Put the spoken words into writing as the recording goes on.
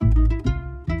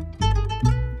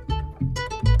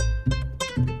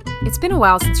It's been a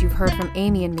while since you've heard from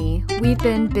Amy and me. We've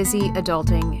been busy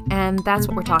adulting, and that's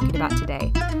what we're talking about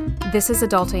today. This is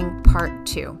Adulting Part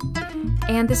 2.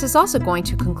 And this is also going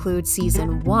to conclude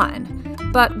Season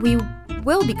 1, but we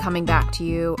will be coming back to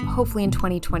you, hopefully in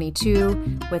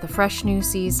 2022, with a fresh new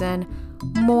season,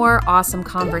 more awesome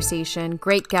conversation,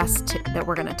 great guests that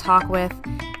we're going to talk with,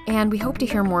 and we hope to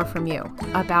hear more from you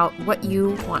about what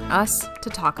you want us to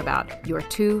talk about, your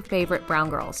two favorite brown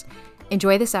girls.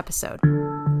 Enjoy this episode.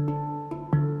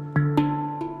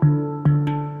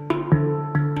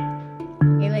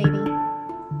 Hey, lady.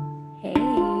 Hey.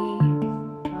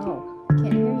 Oh, I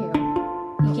can't hear you.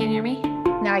 You can't hear me?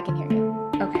 Now I can hear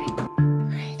you.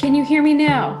 Okay. Can you hear me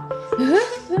now?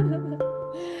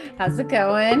 How's it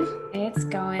going? It's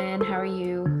going. How are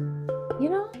you? You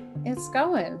know, it's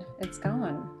going. It's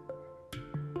going.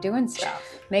 Doing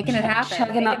stuff. Making it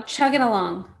happen. Chugging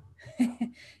along.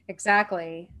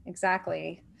 Exactly.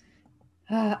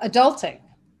 Adulting.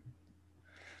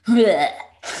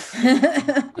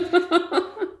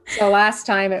 So last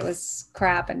time it was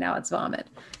crap and now it's vomit.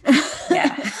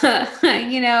 Yeah.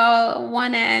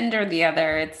 One end or the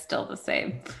other, it's still the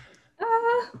same.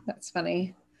 That's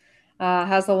funny.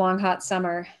 How's the long, hot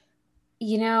summer?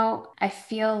 I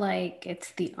feel like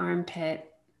it's the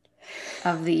armpit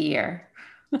of the year.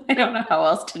 I don't know how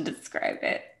else to describe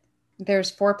it. There's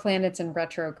 4 planets in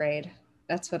retrograde.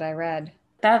 That's what I read.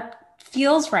 That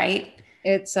feels right.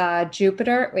 It's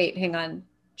Jupiter. Wait, hang on.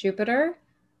 Jupiter,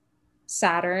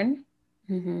 Saturn,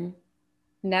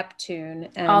 Neptune,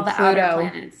 and all the Pluto. outer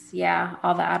planets. Yeah,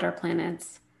 all the outer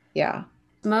planets. Yeah.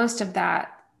 Most of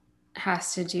that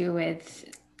has to do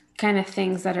with kind of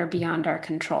things that are beyond our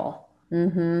control.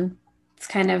 Mm-hmm. It's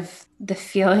kind of the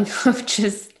feeling of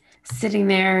just sitting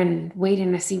there and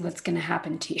waiting to see what's going to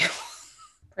happen to you.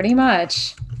 Pretty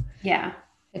much. Yeah.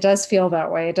 It does feel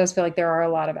that way. It does feel like there are a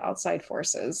lot of outside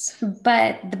forces.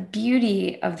 But the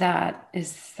beauty of that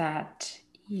is that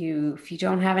if you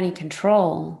don't have any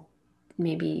control,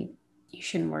 maybe you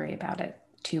shouldn't worry about it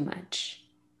too much.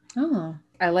 Oh,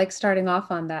 I like starting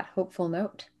off on that hopeful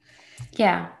note.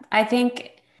 Yeah. I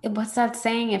think, what's that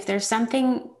saying? If there's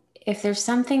something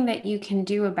that you can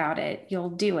do about it, you'll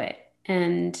do it.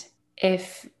 And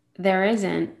if there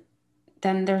isn't,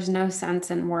 then there's no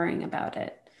sense in worrying about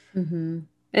it. Mm-hmm.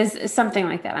 It's something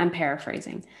like that. I'm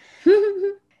paraphrasing.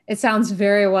 It sounds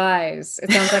very wise.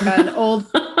 It sounds like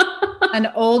an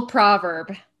old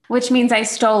proverb. Which means I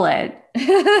stole it.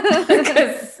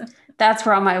 Because that's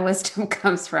where all my wisdom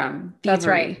comes from. Thievery. That's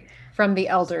right. From the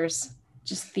elders.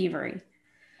 Just thievery.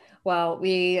 Well,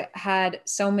 we had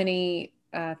so many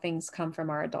things come from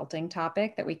our adulting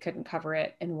topic that we couldn't cover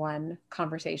it in one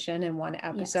conversation in one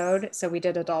episode. Yes. So we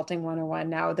did Adulting 101.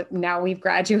 Now we've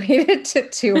graduated to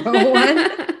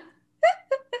 201.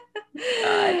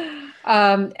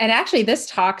 And actually this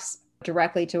talks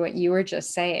directly to what you were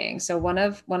just saying. So one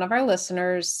of our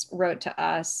listeners wrote to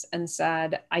us and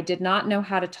said, I did not know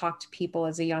how to talk to people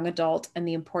as a young adult and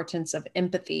the importance of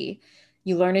empathy.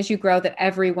 You learn as you grow that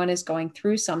everyone is going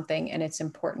through something and it's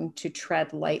important to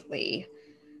tread lightly.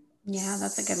 Yeah,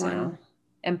 that's a good one.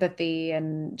 Empathy,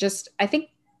 and just, I think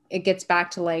it gets back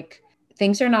to like,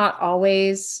 things are not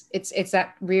always, it's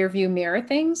that rear view mirror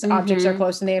things. Mm-hmm. Objects are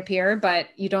close and they appear, but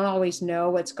you don't always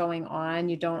know what's going on.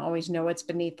 You don't always know what's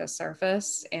beneath the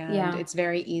surface. And It's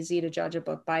very easy to judge a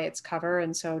book by its cover.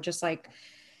 And so just like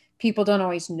people don't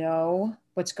always know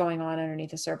what's going on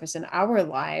underneath the surface in our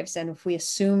lives. And if we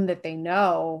assume that they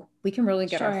know, we can really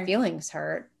get our feelings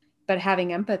hurt. But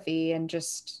having empathy and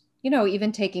just,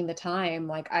 even taking the time,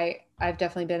 like I've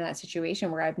definitely been in that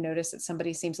situation where I've noticed that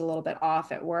somebody seems a little bit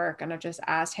off at work and I've just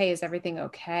asked, hey, is everything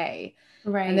okay?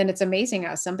 Right. And then it's amazing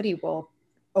how somebody will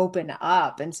open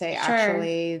up and say,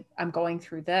 actually, I'm going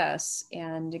through this.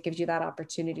 And it gives you that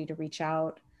opportunity to reach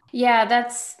out. Yeah,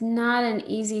 that's not an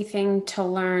easy thing to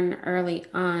learn early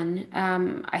on.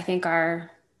 I think our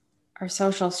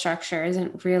social structure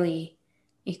isn't really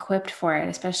equipped for it,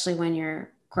 especially when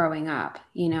you're growing up.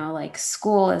 Like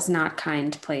school is not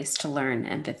kind place to learn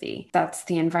empathy. That's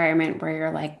the environment where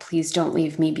you're like, please don't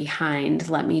leave me behind.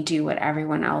 Let me do what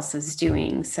everyone else is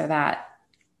doing so that,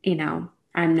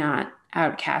 I'm not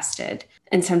outcasted.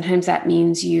 And sometimes that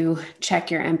means you check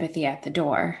your empathy at the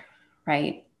door,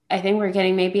 right? I think we're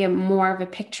getting maybe more of a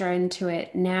picture into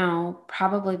it now,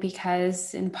 probably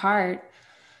because in part,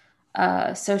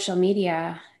 social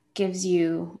media gives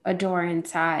you a door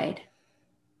inside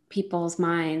people's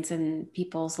minds and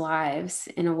people's lives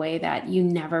in a way that you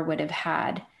never would have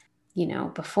had,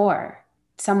 before.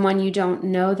 Someone you don't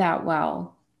know that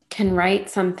well can write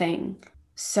something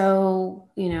so,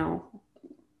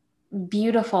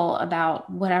 beautiful about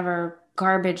whatever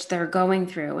garbage they're going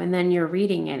through. And then you're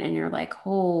reading it and you're like,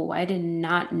 oh, I did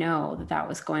not know that that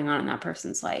was going on in that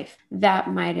person's life.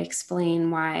 That might explain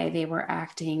why they were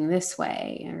acting this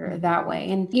way or that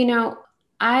way. And, you know,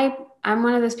 I'm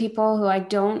one of those people who I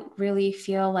don't really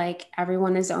feel like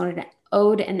everyone is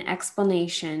owed an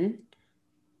explanation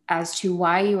as to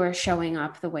why you are showing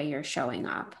up the way you're showing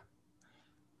up.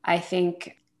 I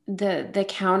think the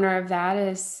counter of that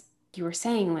is, you were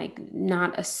saying, like,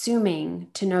 not assuming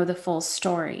to know the full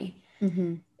story.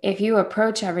 Mm-hmm. If you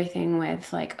approach everything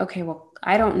with like, okay, well,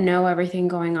 I don't know everything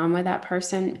going on with that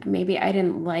person. Maybe I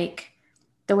didn't like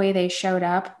the way they showed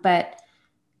up, but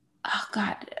oh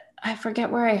God, I forget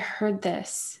where I heard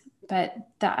this, but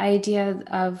the idea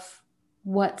of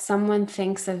what someone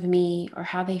thinks of me or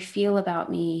how they feel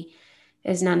about me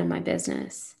is none of my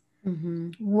business.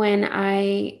 Mm-hmm. When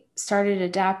I started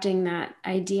adapting that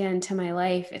idea into my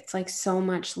life, it's like so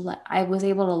much, I was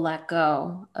able to let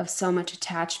go of so much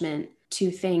attachment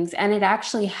to things. And it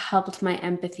actually helped my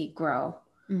empathy grow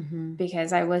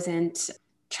because I wasn't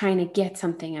trying to get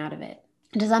something out of it.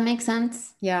 Does that make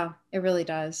sense? Yeah, it really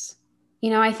does.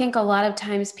 You know, I think a lot of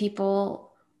times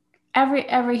people,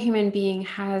 every human being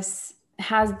has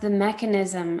the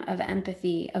mechanism of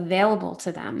empathy available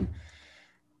to them.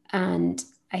 And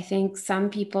I think some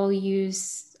people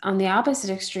use, on the opposite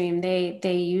extreme, they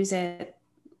use it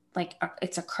like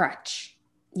it's a crutch.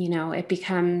 You know, it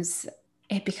becomes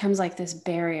like this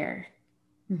barrier.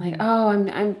 Like,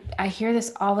 oh, I hear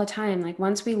this all the time. Like,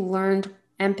 once we learned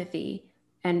empathy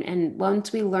and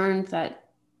once we learned that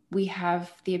we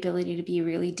have the ability to be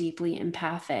really deeply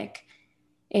empathic,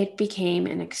 it became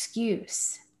an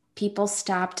excuse. People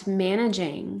stopped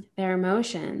managing their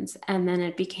emotions, and then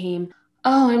it became,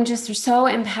 oh, I'm just so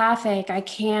empathic. I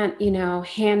can't, you know,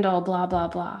 handle blah, blah,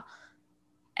 blah.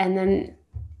 And then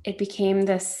it became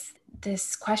this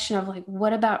question of like,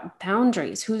 what about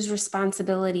boundaries? Whose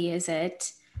responsibility is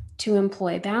it to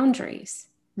employ boundaries?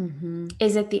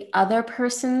 Is it the other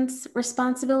person's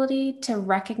responsibility to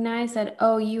recognize that,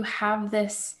 oh, you have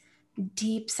this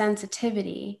deep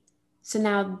sensitivity, so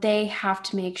now they have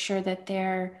to make sure that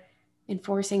they're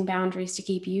enforcing boundaries to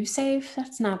keep you safe?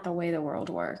 That's not the way the world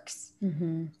works.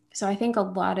 So I think a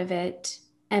lot of it,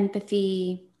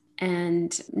 empathy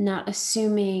and not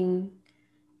assuming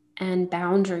and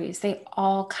boundaries, they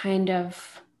all kind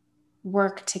of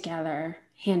work together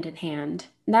hand in hand.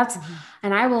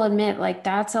 And I will admit, like,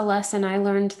 that's a lesson I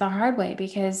learned the hard way,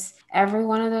 because every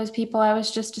one of those people I was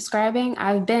just describing,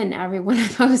 I've been every one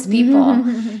of those people.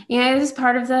 You know, it's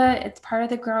part of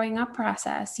the growing up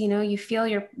process. You know, you feel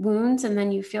your wounds and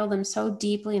then you feel them so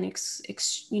deeply and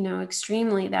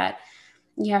extremely that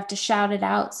you have to shout it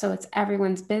out. So it's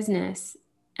everyone's business.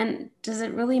 And does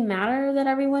it really matter that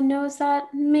everyone knows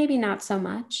that? Maybe not so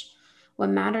much. What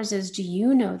matters is, do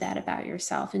you know that about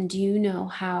yourself? And do you know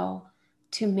how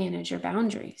to manage your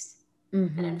boundaries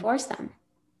and enforce them?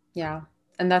 Yeah.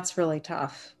 And that's really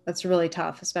tough. That's really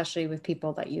tough, especially with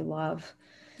people that you love.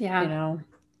 Yeah. You know,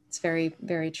 it's very,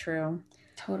 very true.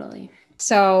 Totally.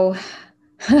 So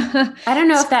I don't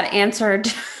know if that answered.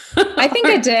 I think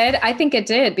it did. I think it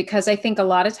did, because I think a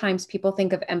lot of times people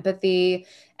think of empathy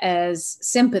as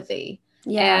sympathy.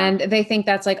 Yeah. And they think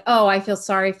that's like, oh, I feel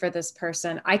sorry for this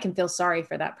person. I can feel sorry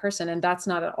for that person. And that's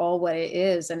not at all what it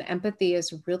is. And empathy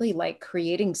is really like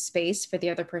creating space for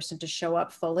the other person to show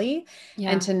up fully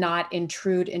and to not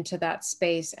intrude into that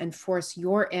space and force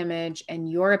your image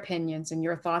and your opinions and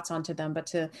your thoughts onto them, but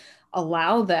to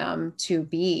allow them to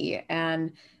be.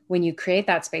 And when you create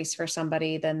that space for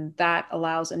somebody, then that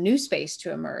allows a new space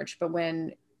to emerge. But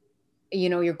when, you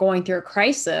know, you're going through a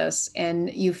crisis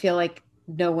and you feel like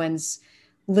no one's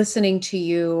listening to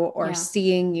you or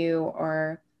seeing you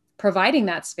or providing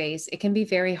that space, it can be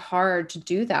very hard to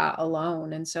do that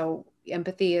alone. And so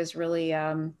empathy is really,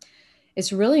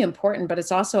 it's really important, but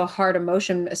it's also a hard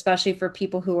emotion, especially for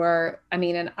people who are, I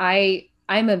mean, and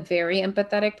I'm a very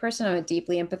empathetic person. I'm a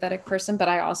deeply empathetic person, but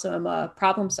I also am a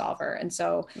problem solver. And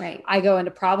so I go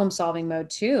into problem solving mode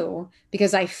too,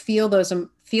 because I feel those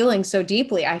feelings so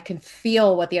deeply. I can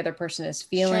feel what the other person is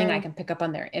feeling. I can pick up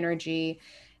on their energy.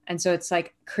 And so it's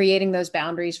like creating those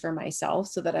boundaries for myself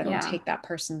so that I don't take that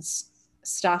person's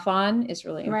stuff on is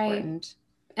really important.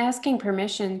 Asking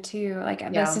permission too.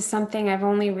 Like, this is something I've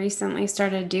only recently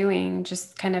started doing,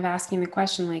 just kind of asking the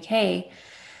question like, hey,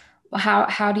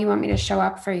 how do you want me to show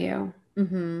up for you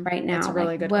right now? That's a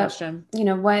really good question. You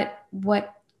know,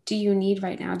 what do you need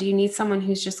right now? Do you need someone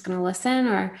who's just going to listen,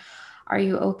 or are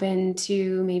you open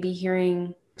to maybe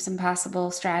hearing some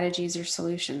possible strategies or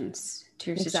solutions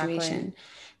to your situation?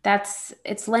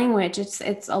 It's language.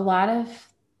 It's a lot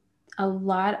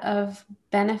of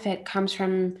benefit comes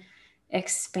from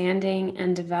expanding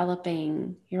and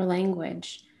developing your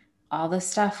language. All this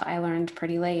stuff I learned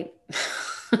pretty late,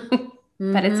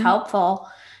 but it's helpful.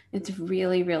 It's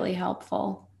really, really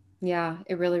helpful. Yeah,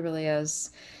 it really, really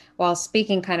is. While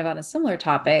speaking kind of on a similar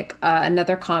topic,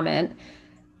 another comment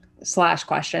slash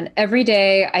question. Every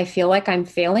day, I feel like I'm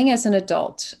failing as an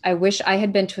adult. I wish I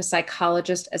had been to a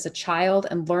psychologist as a child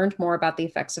and learned more about the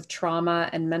effects of trauma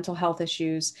and mental health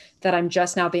issues that I'm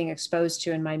just now being exposed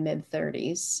to in my mid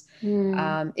 30s.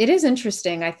 It is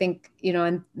interesting. I think,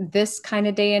 in this kind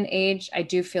of day and age, I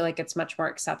do feel like it's much more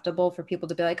acceptable for people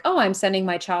to be like, oh, I'm sending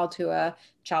my child to a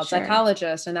child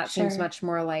psychologist. And that seems much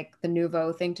more like the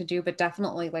nouveau thing to do. But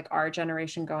definitely like our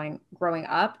generation growing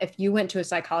up, if you went to a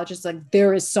psychologist, like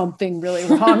there is something really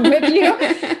wrong with you.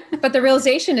 But the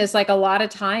realization is like a lot of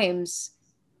times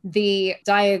the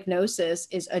diagnosis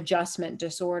is adjustment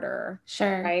disorder,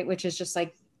 right? Which is just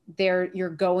like you're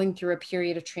going through a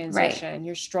period of transition. Right.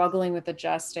 You're struggling with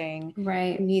adjusting.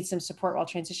 Right. You need some support while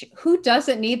transitioning. Who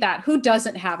doesn't need that? Who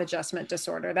doesn't have adjustment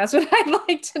disorder? That's what I'd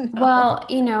like to know. Well,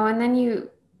 and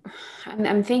then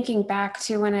I'm thinking back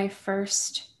to when I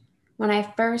first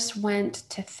went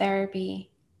to therapy,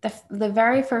 the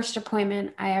very first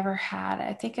appointment I ever had,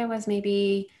 I think I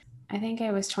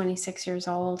was 26 years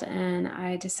old, and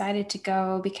I decided to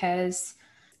go because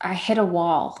I hit a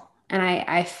wall and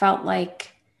I felt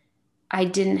like I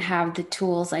didn't have the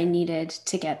tools I needed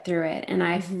to get through it. And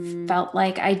I felt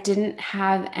like I didn't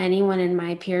have anyone in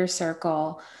my peer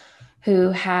circle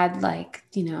who had like,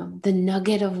 the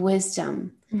nugget of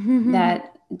wisdom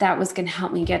that was going to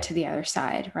help me get to the other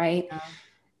side. Right. Yeah.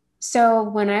 So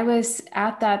when I was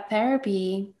at that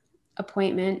therapy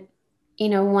appointment,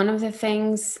 one of the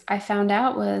things I found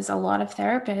out was a lot of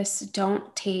therapists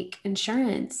don't take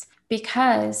insurance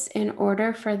because in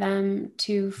order for them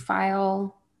to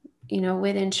file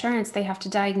with insurance, they have to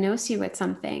diagnose you with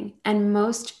something. And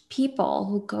most people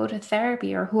who go to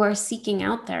therapy or who are seeking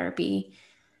out therapy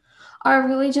are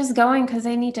really just going because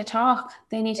they need to talk.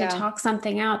 They need to talk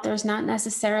something out. There's not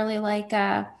necessarily like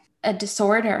a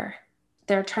disorder.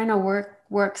 They're trying to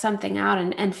work something out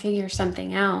and figure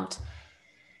something out.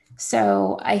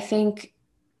 So I think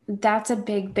that's a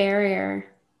big barrier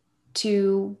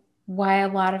to why a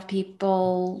lot of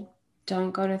people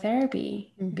don't go to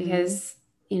therapy because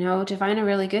to find a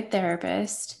really good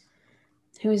therapist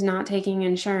who's not taking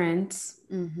insurance,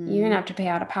 you're going to have to pay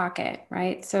out of pocket,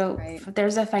 right? So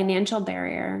there's a financial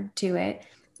barrier to it.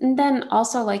 And then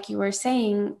also, like you were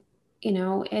saying,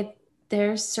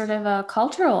 there's sort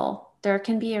of there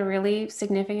can be a really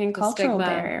significant cultural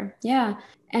barrier. Yeah.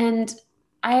 And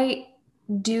I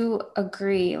do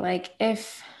agree. Like and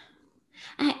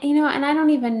I don't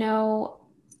even know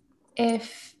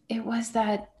if it was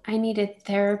that I needed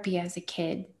therapy as a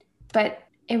kid, but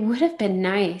it would have been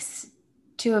nice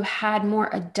to have had more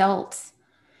adults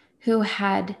who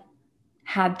had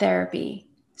therapy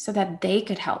so that they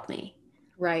could help me.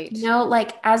 Right.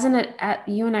 Like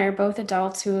you and I are both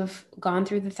adults who have gone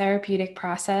through the therapeutic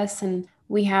process, and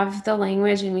we have the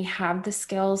language and we have the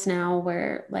skills now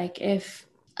where like if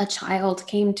a child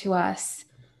came to us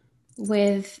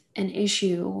with an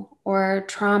issue or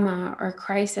trauma or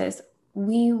crisis,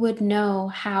 we would know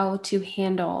how to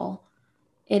handle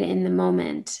it in the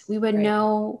moment. We would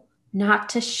know not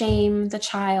to shame the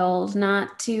child,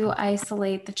 not to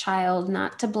isolate the child,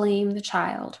 not to blame the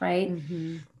child, right?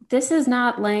 This is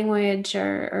not language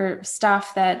or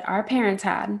stuff that our parents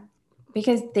had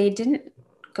because they didn't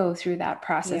go through that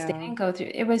process. They didn't go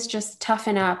through, it was just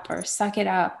toughen up or suck it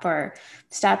up or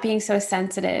stop being so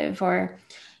sensitive or,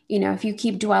 if you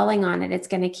keep dwelling on it, it's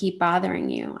going to keep bothering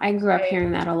you. I grew up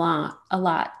hearing that a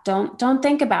lot. Don't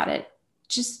think about it.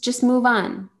 Just move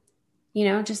on,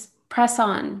 just press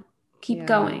on, keep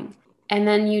going. And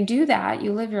then you do that,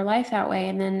 you live your life that way.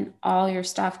 And then all your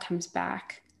stuff comes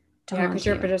back. Because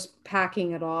you're just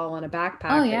packing it all in a backpack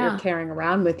that you're carrying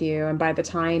around with you. And by the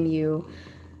time you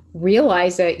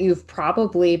realize that you've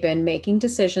probably been making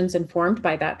decisions informed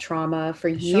by that trauma for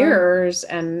years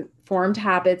and formed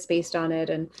habits based on it.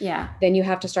 And then you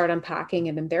have to start unpacking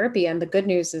it in therapy. And the good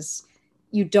news is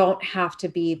you don't have to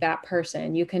be that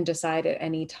person. You can decide at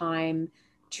any time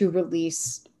to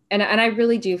release. And I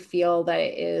really do feel that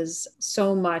it is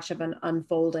so much of an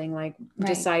unfolding, like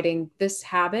deciding this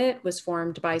habit was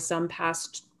formed by some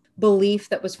past belief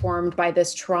that was formed by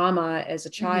this trauma as a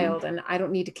child. And I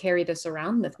don't need to carry this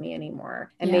around with me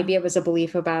anymore. And maybe it was a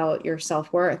belief about your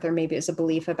self-worth, or maybe it's a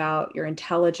belief about your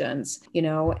intelligence,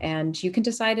 and you can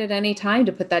decide at any time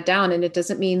to put that down. And it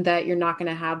doesn't mean that you're not going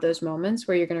to have those moments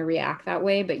where you're going to react that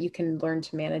way, but you can learn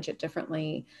to manage it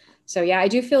differently. So I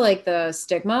do feel like the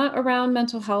stigma around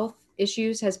mental health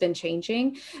issues has been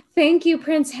changing. Thank you,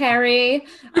 Prince Harry.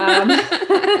 Thank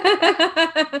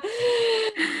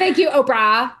you,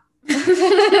 Oprah.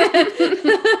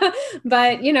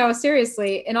 But, you know,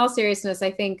 seriously, in all seriousness,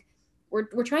 I think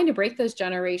we're trying to break those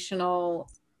generational,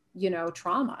 you know,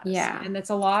 traumas. Yeah. And it's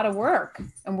a lot of work,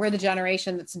 and we're the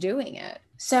generation that's doing it.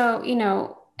 So, you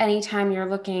know, anytime you're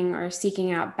looking or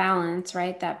seeking out balance,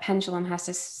 right, that pendulum has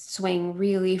to swing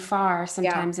really far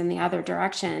sometimes in the other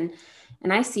direction.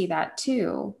 And I see that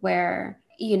too, where,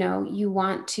 you know, you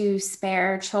want to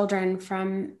spare children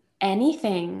from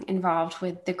anything involved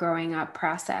with the growing up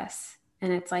process.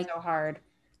 And it's like, so hard.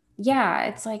 Yeah,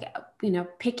 it's like, you know,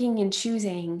 picking and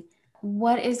choosing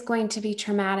what is going to be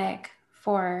traumatic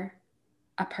for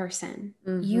a person.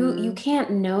 You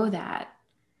can't know that.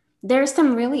 There's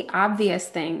some really obvious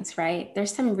things, right?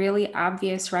 There's some really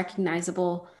obvious,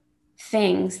 recognizable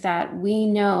things that we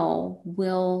know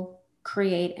will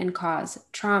create and cause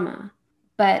trauma.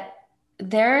 But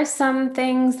there are some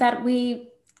things that we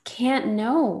can't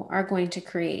know are going to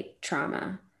create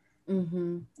trauma.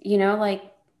 You know, like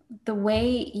the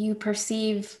way you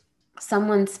perceive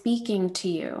someone speaking to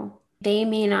you, they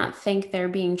may not think they're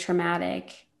being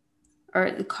traumatic or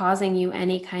causing you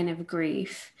any kind of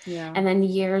grief. Yeah. And then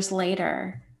years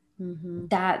later,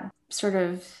 that sort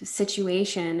of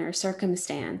situation or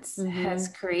circumstance has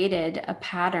created a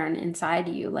pattern inside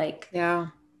you, like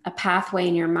a pathway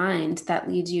in your mind that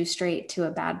leads you straight to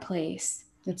a bad place.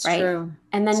 It's right? true.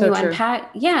 And then So you true.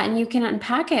 unpack, and you can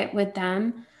unpack it with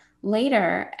them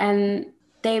later, and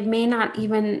they may not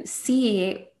even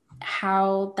see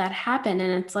how that happened.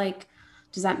 And it's like,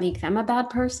 does that make them a bad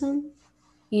person?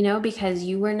 You know, because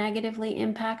you were negatively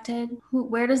impacted?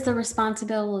 Where does the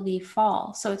responsibility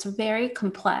fall? So it's very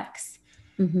complex.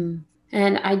 And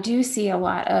I do see a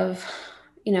lot of,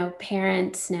 you know,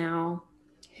 parents now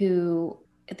who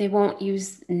they won't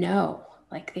use no,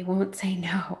 like they won't say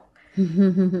no,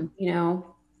 you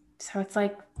know? So it's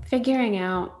like figuring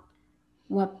out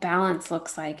what balance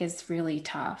looks like is really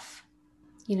tough.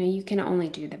 You know, you can only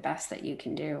do the best that you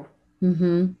can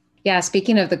do. Yeah.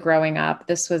 Speaking of the growing up,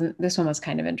 this one was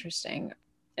kind of interesting.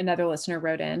 Another listener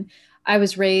wrote in, I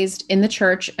was raised in the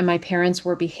church and my parents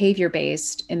were behavior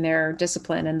based in their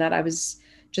discipline, and that I was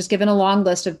just given a long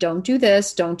list of don't do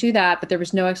this, don't do that, but there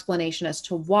was no explanation as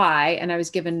to why. And I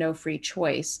was given no free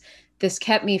choice. This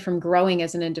kept me from growing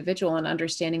as an individual and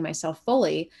understanding myself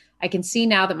fully. I can see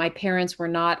now that my parents were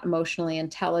not emotionally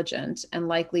intelligent and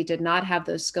likely did not have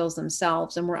those skills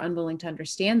themselves and were unwilling to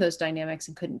understand those dynamics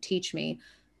and couldn't teach me.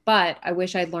 But I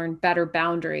wish I'd learned better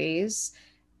boundaries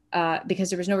because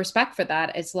there was no respect for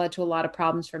that. It's led to a lot of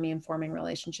problems for me in forming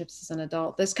relationships as an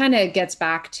adult. This kind of gets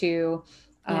back to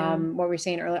what we were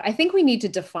saying earlier. I think we need to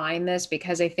define this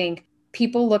because I think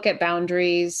people look at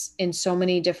boundaries in so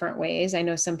many different ways. I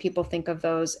know some people think of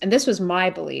those, and this was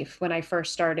my belief when I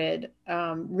first started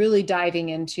really diving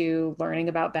into learning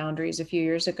about boundaries a few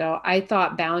years ago. I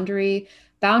thought boundaries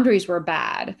were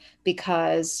bad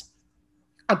because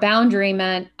a boundary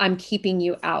meant I'm keeping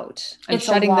you out. I'm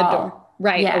shutting the door.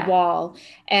 Right. A wall.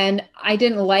 And I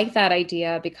didn't like that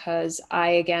idea because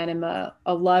I, again, am a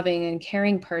loving and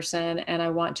caring person and I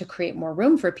want to create more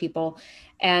room for people.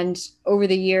 And over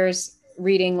the years,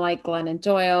 reading like Glennon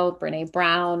Doyle, Brene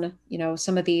Brown, you know,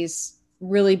 some of these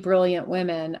really brilliant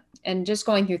women, and just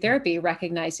going through therapy,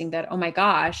 recognizing that, oh my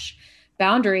gosh,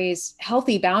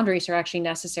 healthy boundaries are actually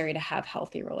necessary to have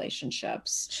healthy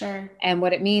relationships. Sure. And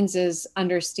what it means is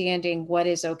understanding what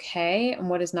is okay and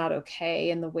what is not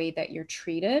okay in the way that you're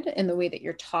treated, in the way that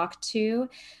you're talked to,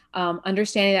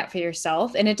 understanding that for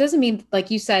yourself. And it doesn't mean,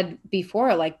 like you said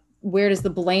before, like, where does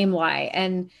the blame lie?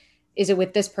 And is it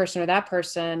with this person or that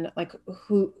person? Like,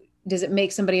 who does it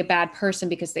make somebody a bad person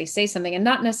because they say something? And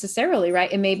not necessarily,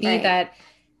 right? It may be that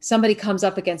somebody comes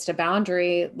up against a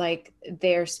boundary, like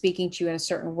they're speaking to you in a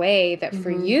certain way that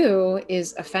for you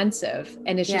is offensive.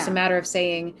 And it's just a matter of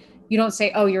saying, you don't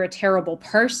say, oh, you're a terrible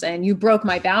person, you broke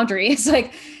my boundary. It's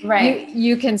like,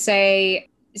 you can say,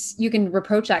 you can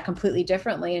reproach that completely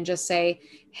differently and just say,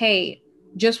 hey,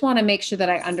 just want to make sure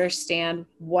that I understand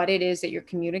what it is that you're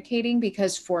communicating,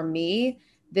 because for me,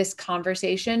 this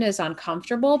conversation is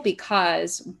uncomfortable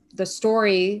because the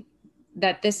story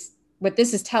that what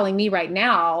this is telling me right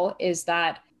now is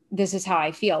that this is how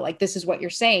I feel. Like, this is what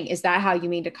you're saying. Is that how you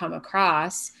mean to come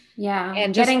across? Yeah.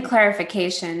 And just getting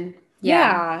clarification.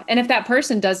 Yeah. And if that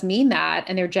person does mean that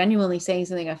and they're genuinely saying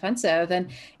something offensive, then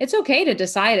it's okay to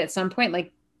decide at some point,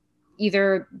 like,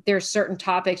 either there's certain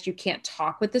topics you can't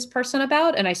talk with this person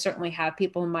about. And I certainly have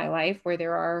people in my life where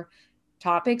there are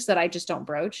topics that I just don't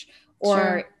broach,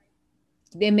 or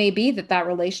it may be that that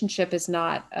relationship is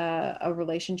not a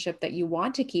relationship that you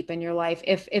want to keep in your life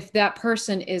if that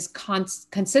person is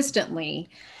consistently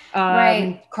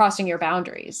Right. crossing your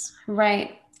boundaries.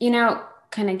 Right.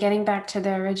 Kind of getting back to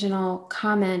the original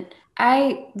comment,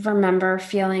 I remember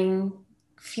feeling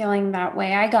that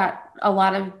way. I got a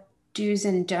lot of do's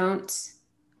and don'ts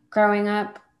growing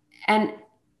up. And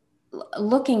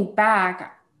looking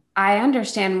back, I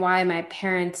understand why my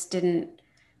parents didn't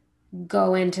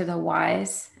go into the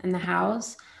whys in the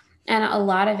house. And a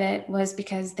lot of it was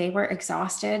because they were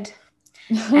exhausted.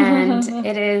 And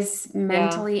it is Yeah,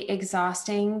 mentally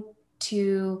exhausting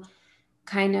to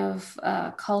kind of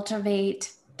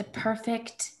cultivate the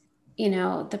perfect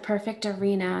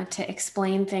arena to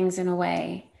explain things in a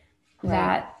way right.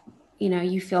 that,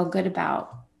 you feel good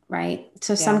about, right?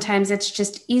 So Yeah. sometimes it's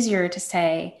just easier to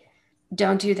say,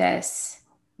 don't do this.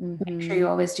 Make sure Hmm. you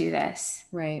always do this.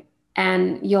 Right.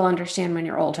 And you'll understand when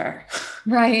you're older,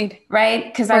 Right. right?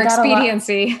 Because I For got a lot.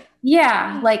 expediency.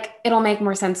 Yeah, like it'll make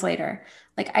more sense later.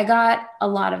 Like I got a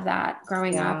lot of that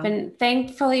growing up. Yeah. And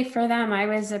thankfully for them, I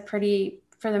was a pretty,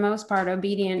 for the most part,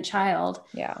 obedient child.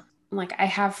 Yeah. Like I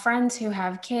have friends who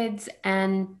have kids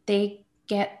and they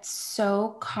get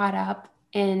so caught up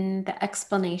in the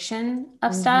explanation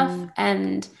of stuff. Hmm.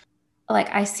 And like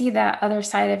I see that other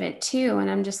side of it too. And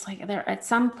I'm just like, there at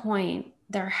some point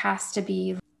there has to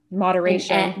be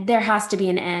Moderation. there has to be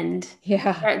an end.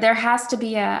 Yeah. There has to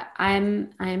be I'm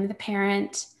the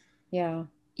parent, Yeah.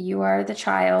 you are the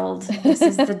child. This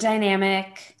is the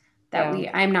dynamic that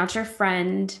Yeah. I'm not your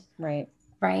friend, Right.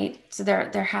 right? So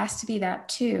there has to be that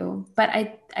too. But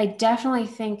I definitely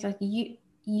think like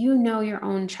you know your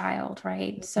own child,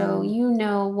 right? So Mhm. you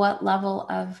know what level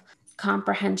of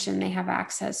comprehension they have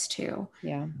access to.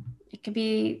 Yeah. It could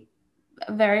be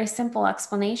a very simple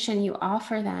explanation you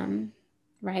offer them,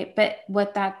 right? But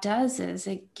what that does is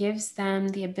it gives them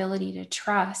the ability to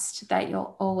trust that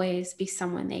you'll always be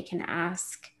someone they can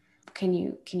ask, can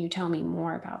you tell me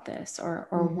more about this, or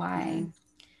why? Hmm.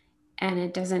 And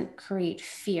it doesn't create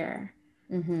fear.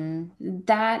 Hmm.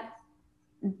 That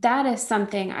that is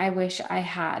something I wish I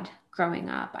had growing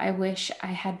up. I wish I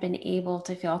had been able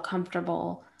to feel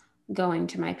comfortable going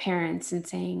to my parents and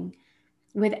saying,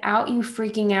 without you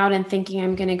freaking out and thinking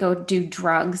I'm going to go do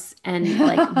drugs and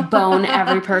like bone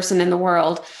every person in the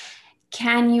world,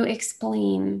 can you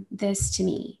explain this to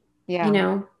me? You Yeah,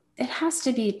 know, it has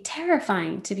to be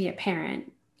terrifying to be a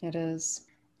parent. it is.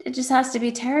 It just has to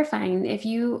be terrifying. If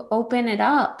you open it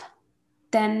up,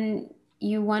 then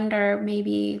you wonder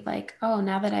maybe like, oh,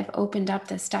 now that I've opened up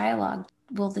this dialogue,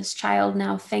 will this child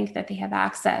now think that they have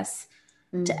access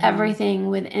to Hmm. everything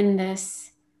within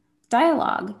this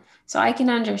dialogue? So I can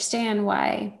understand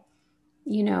why,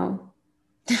 you know,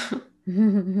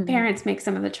 parents make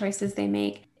some of the choices they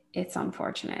make. It's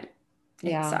unfortunate. It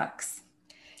Yeah. sucks.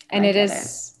 And And I it get it.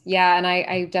 is, yeah. And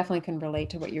I definitely can relate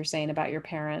to what you're saying about your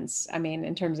parents. I mean,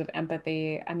 in terms of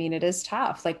empathy, I mean, it is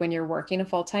tough. Like when you're working a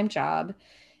full-time job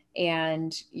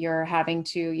and you're having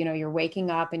to, you're waking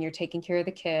up and you're taking care of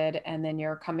the kid, and then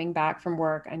you're coming back from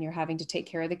work and you're having to take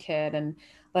care of the kid. And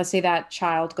let's say that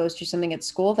child goes through something at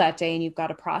school that day and you've got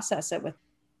to process it with,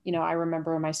 I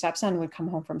remember my stepson would come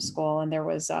home from school and there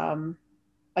was,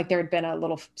 like there had been a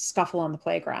little scuffle on the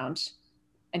playground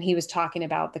and he was talking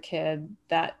about the kid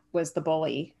that was the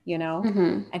bully,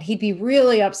 Mm-hmm. and he'd be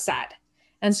really upset.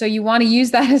 And so you want to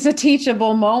use that as a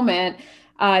teachable moment,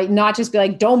 not just be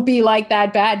like, don't be like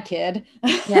that bad kid.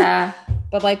 Yeah.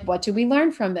 But like, what do we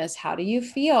learn from this? How do you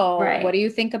feel? What Right. do you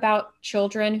think about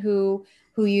children who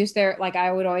use their, like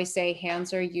I would always say,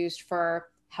 hands are used for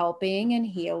helping and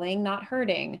healing, not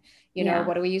hurting. Yeah.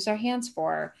 What do we use our hands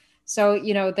for? So,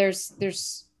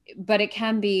 there's but it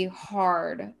can be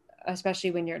hard,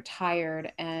 especially when you're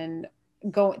tired and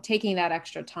taking that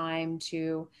extra time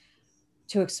to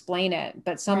explain it.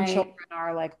 But some children Right.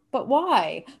 are like, but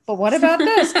why? But what about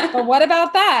this? But what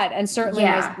about that? And certainly my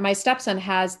Yeah. my stepson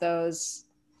has those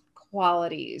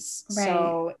qualities. Right.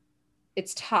 So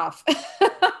it's tough.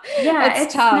 Yeah, It's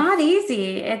it's not tough.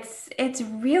 easy. It's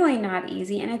really not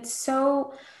easy. And it's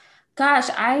so, gosh,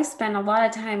 I spent a lot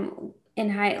of time in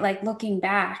high, like looking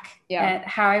back Yeah. at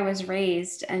how I was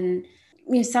raised, and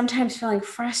sometimes feeling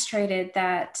frustrated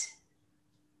that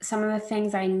some of the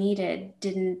things I needed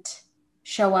didn't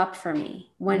show up for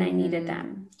me when I needed Hmm.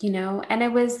 them, and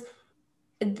it was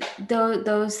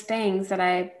those things that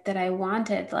I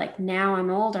wanted. Like now I'm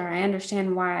older, I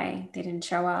understand why they didn't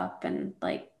show up, and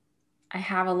like I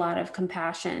have a lot of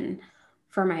compassion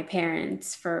for my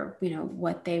parents for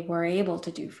what they were able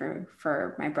to do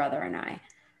for my brother and I.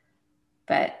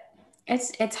 But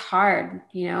it's hard,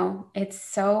 it's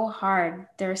so hard.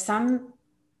 There are some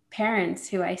parents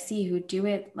who I see who do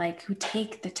it, like who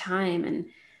take the time and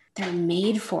they're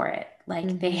made for it.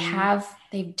 Like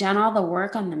they've done all the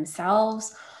work on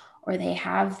themselves, or they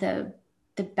have the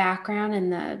background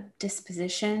and the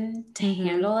disposition to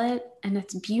handle it. And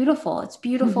it's beautiful. It's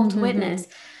beautiful to witness.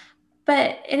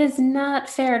 But it is not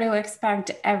fair to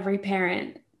expect every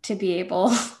parent to be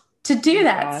able to do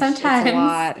that. Sometimes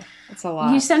it's a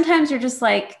lot. You're just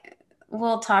like,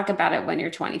 we'll talk about it when you're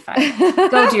 25.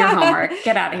 Go do your homework.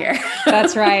 Get out of here.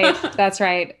 That's right. That's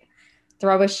right.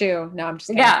 Throw a shoe. No, I'm just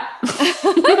kidding. Yeah.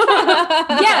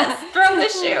 Yes, throw the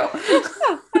shoe.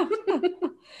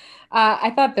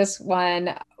 I thought this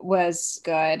one was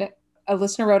good. A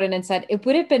listener wrote in and said, it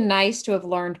would have been nice to have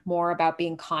learned more about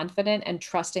being confident and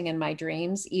trusting in my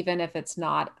dreams, even if it's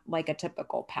not like a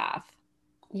typical path.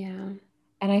 Yeah.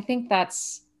 And I think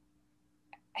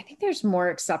there's more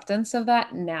acceptance of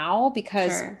that now,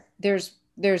 because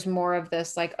there's more of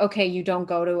this, like, okay, you don't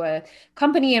go to a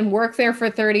company and work there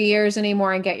for 30 years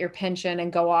anymore and get your pension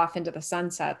and go off into the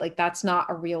sunset. Like, that's not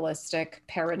a realistic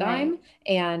paradigm. Right.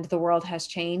 And the world has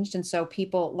changed. And so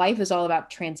life is all about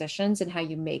transitions and how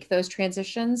you make those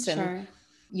transitions. And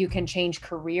you can change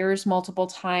careers multiple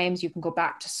times. You can go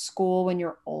back to school when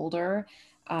you're older.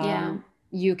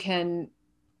 You can,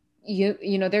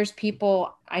 you know, there's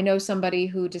people, I know somebody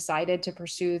who decided to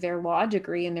pursue their law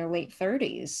degree in their late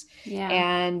 30s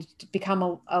and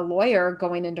become a lawyer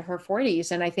going into her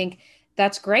 40s. And I think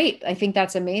that's great. I think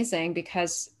that's amazing,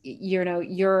 because, you know,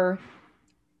 you're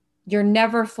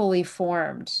never fully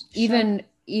formed. Even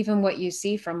what you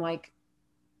see from like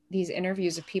these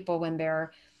interviews of people when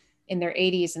they're in their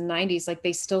 80s and 90s, like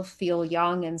they still feel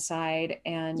young inside,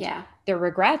 and their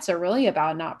regrets are really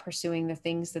about not pursuing the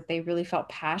things that they really felt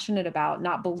passionate about,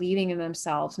 not believing in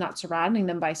themselves, not surrounding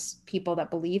them by people that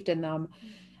believed in them.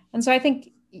 And so I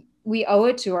think we owe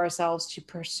it to ourselves to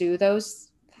pursue those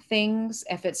things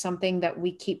if it's something that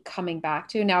we keep coming back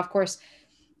to. Now, of course,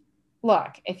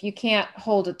 look, if you can't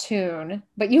hold a tune,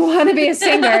 but you want to be a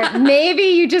singer, maybe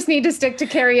you just need to stick to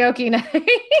karaoke night.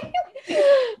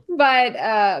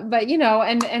 But you know,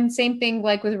 and same thing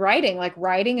like with writing. Like,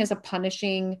 writing is a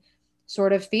punishing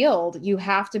sort of field. You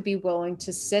have to be willing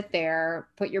to sit there,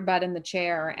 put your butt in the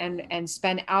chair, and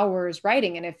spend hours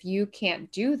writing. And if you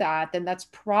can't do that, then that's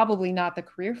probably not the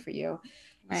career for you.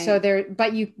 Right. So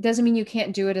doesn't mean you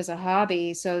can't do it as a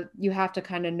hobby. So you have to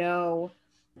kind of know.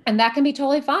 And that can be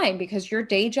totally fine, because your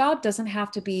day job doesn't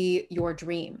have to be your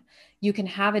dream. You can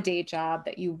have a day job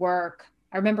that you work.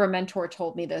 I remember a mentor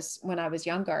told me this when I was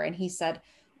younger, and he said,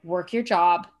 work your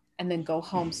job and then go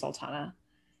home, Sultana.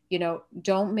 You know,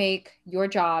 don't make your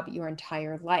job your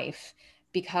entire life,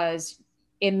 because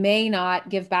it may not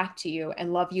give back to you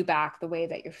and love you back the way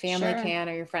that your family can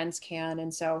or your friends can.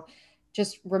 And so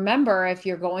just remember, if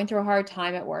you're going through a hard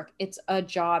time at work, it's a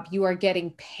job. You are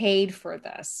getting paid for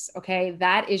this. Okay.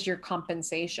 That is your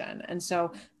compensation. And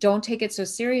so don't take it so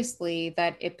seriously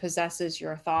that it possesses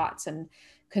your thoughts and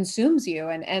consumes you.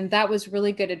 And that was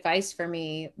really good advice for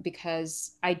me,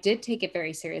 because I did take it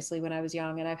very seriously when I was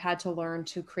young, and I've had to learn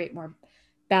to create more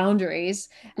boundaries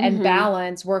and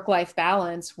balance, work-life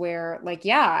balance, where like,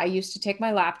 I used to take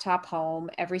my laptop home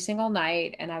every single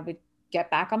night, and I would get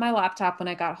back on my laptop when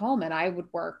I got home, and I would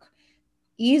work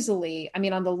easily. I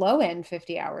mean, on the low end,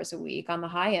 50 hours a week. On the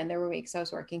high end, there were weeks I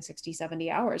was working 60, 70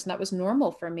 hours, and that was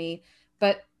normal for me.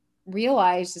 But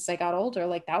realized as I got older,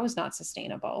 like, that was not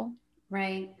sustainable.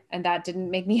 Right. And that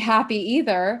didn't make me happy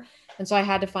either. And so I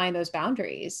had to find those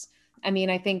boundaries. I mean,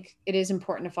 I think it is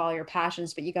important to follow your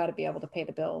passions, but you got to be able to pay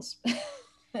the bills.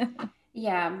 You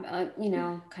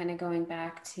know, kind of going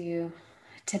back to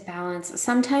balance.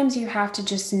 Sometimes you have to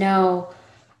just know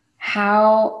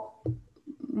how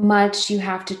much you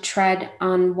have to tread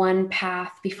on one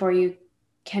path before you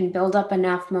can build up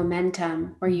enough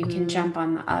momentum where you can jump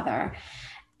on the other.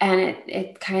 And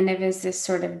it kind of is this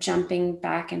sort of jumping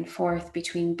back and forth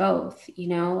between both, you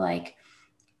know, like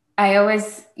I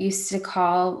always used to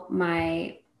call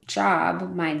my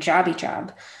job, my jobby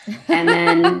job. And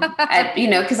then,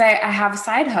 because I have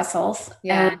side hustles.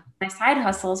 Yeah. And my side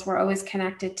hustles were always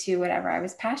connected to whatever I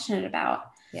was passionate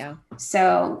about. Yeah.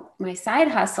 So my side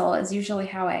hustle is usually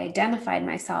how I identified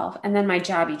myself. And then my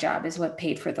jobby job is what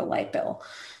paid for the light bill.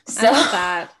 So I love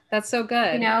that. That's so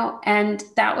good. You know, and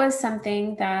that was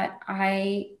something that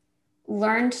I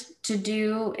learned to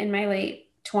do in my late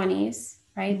 20s,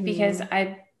 right? Because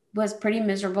I was pretty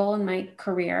miserable in my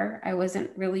career. I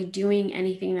wasn't really doing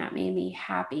anything that made me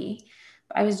happy.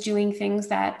 I was doing things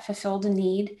that fulfilled a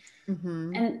need.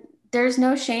 And there's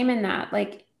no shame in that.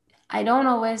 Like, I don't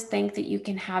always think that you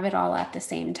can have it all at the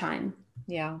same time.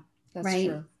 Yeah, that's right?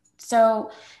 true. So,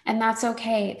 and that's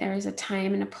okay. There's a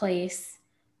time and a place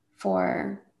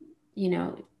for,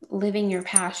 living your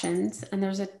passions, and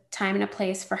there's a time and a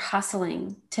place for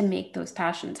hustling to make those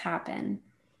passions happen.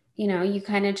 You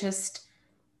kind of just,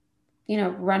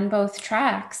 run both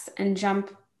tracks and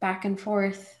jump back and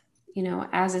forth,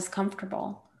 as is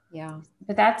comfortable. Yeah.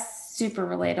 But that's super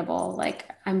relatable. Like,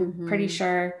 I'm pretty Mm-hmm.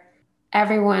 sure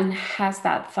everyone has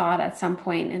that thought at some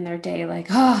point in their day, like,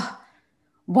 oh,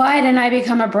 why didn't I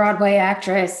become a Broadway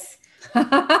actress?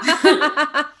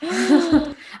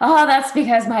 Oh, that's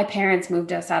because my parents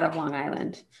moved us out of Long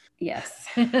Island. Yes.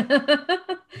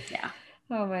 Yeah.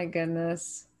 Oh my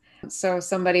goodness. So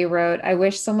somebody wrote, I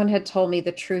wish someone had told me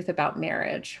the truth about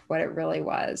marriage, what it really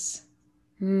was.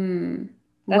 That's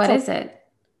What is it?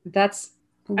 that's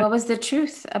What was the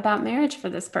truth about marriage for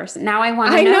this person? Now I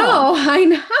want to I know, know. I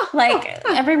know. Like,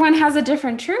 everyone has a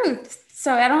different truth.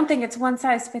 So I don't think it's one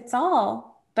size fits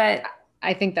all, but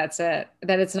I think that's it.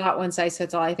 That it's not one size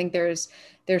fits all. I think there's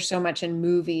so much in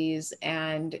movies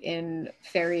and in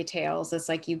fairy tales. It's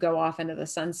like you go off into the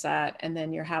sunset and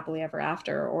then you're happily ever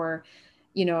after, or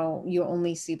you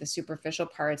only see the superficial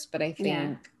parts. But I yeah.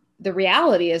 think the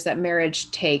reality is that marriage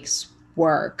takes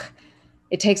work.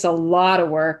 It takes a lot of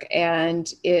work,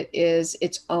 and it's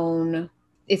its own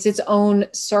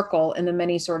circle in the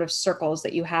many sort of circles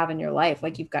that you have in your life.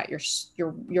 Like you've got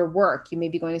your work, you may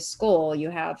be going to school,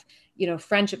 you have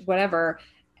friendship, whatever,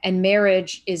 and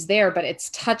marriage is there, but it's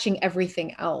touching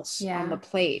everything else on the Yeah.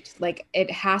 plate. Like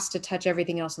it has to touch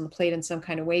everything else on the plate in some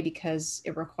kind of way, because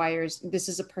this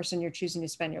is a person you're choosing to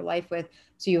spend your life with.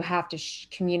 So you have to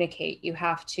communicate, you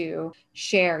have to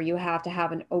share, you have to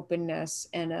have an openness,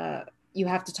 and you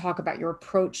have to talk about your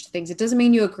approach to things. It doesn't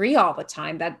mean you agree all the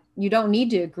time. That you don't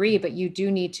need to agree, but you do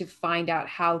need to find out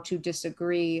how to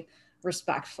disagree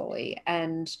respectfully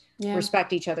and Yeah.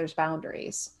 respect each other's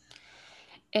boundaries.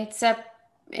 It's a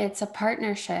it's a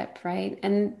partnership, right?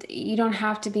 And you don't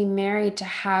have to be married to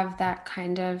have that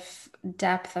kind of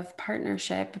depth of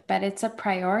partnership, but it's a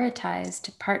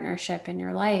prioritized partnership in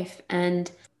your life.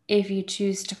 And if you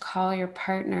choose to call your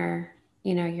partner,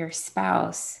 your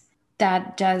spouse,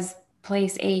 that does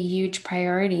place a huge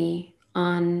priority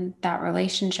on that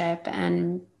relationship.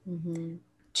 And Mm-hmm.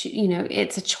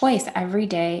 it's a choice every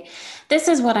day. This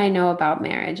is what I know about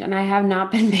marriage, and I have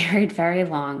not been married very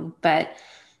long, but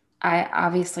I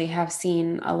obviously have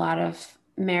seen a lot of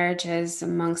marriages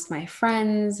amongst my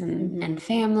friends and Mm-hmm.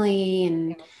 family,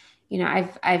 and Yeah.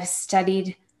 I've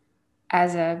studied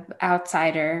as a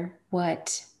outsider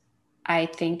what I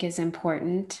think is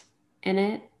important in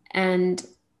it, and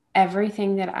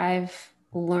everything that I've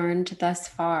learned thus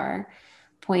far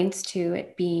points to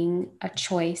it being a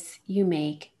choice you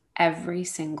make every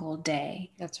single day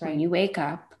That's when right. you wake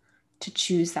up to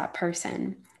choose that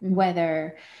person, Mm-hmm.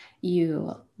 whether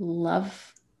you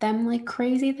love them like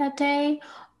crazy that day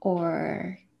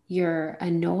or you're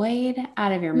annoyed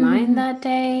out of your mind Mm-hmm. that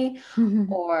day,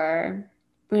 Mm-hmm. or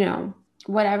you know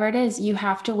whatever it is, you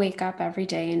have to wake up every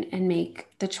day and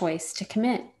make the choice to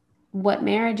commit. What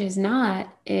marriage is not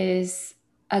is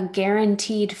a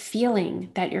guaranteed feeling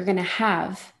that you're going to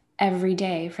have every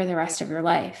day for the Yeah, rest of your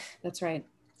life. that's right.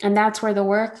 And that's where the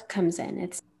work comes in.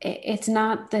 It's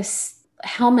not this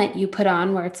helmet you put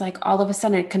on where it's like all of a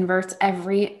sudden it converts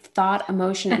every thought,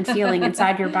 emotion, and feeling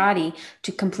inside your body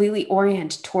to completely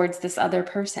orient towards this other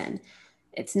person.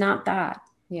 It's not that.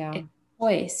 Yeah. It's a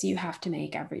choice you have to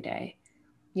make every day.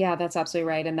 Yeah, that's absolutely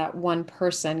right. And that one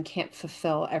person can't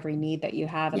fulfill every need that you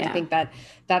have. And I Yeah. think that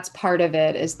that's part of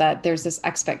it, is that there's this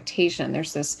expectation.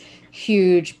 There's this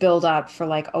huge buildup for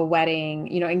like a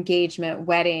wedding, engagement,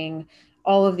 wedding,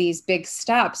 all of these big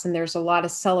steps. And there's a lot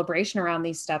of celebration around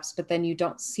these steps, but then you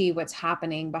don't see what's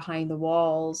happening behind the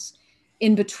walls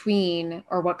in between,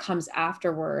 or what comes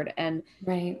afterward. And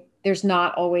Right. there's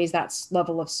not always that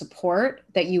level of support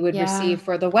that you would Yeah. receive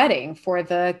for the wedding, for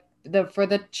the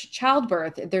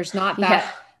childbirth. There's not Yeah.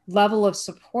 that level of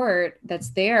support that's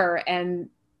there, and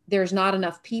there's not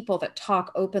enough people that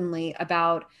talk openly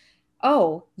about,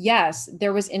 oh yes,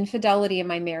 there was infidelity in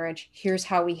my marriage, here's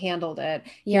how we handled it,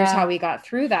 here's how Yeah. we got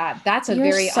through that. That's a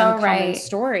You're very so uncommon right.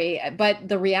 story, but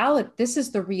this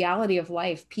is the reality of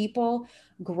life. People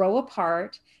grow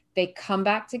apart, they come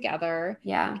back together,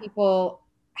 Yeah. people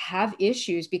have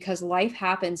issues because life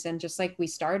happens, and just like we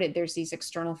started, there's these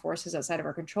external forces outside of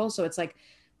our control. So it's like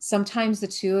sometimes the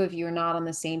two of you are not on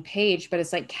the same page, but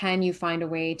it's like, can you find a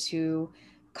way to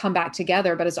come back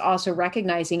together, but it's also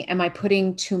recognizing, am I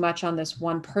putting too much on this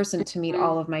one person to meet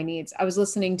all of my needs? I was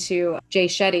listening to Jay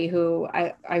Shetty, who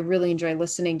I really enjoy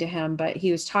listening to him, but he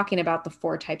was talking about the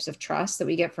 4 types of trust that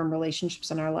we get from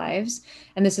relationships in our lives.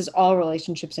 And this is all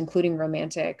relationships, including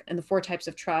romantic. And the 4 types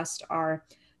of trust are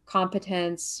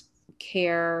competence,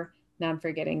 care. Now I'm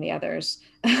forgetting the others.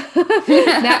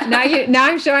 now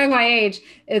I'm showing my age.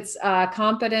 It's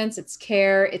competence, it's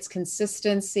care, it's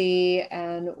consistency,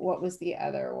 and what was the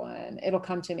other one? It'll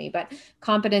come to me. But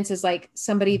competence is like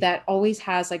somebody that always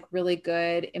has like really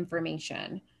good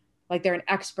information, like they're an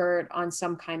expert on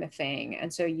some kind of thing,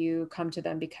 and so you come to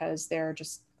them because they're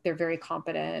very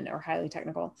competent or highly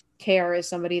technical. Care is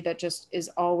somebody that just is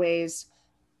always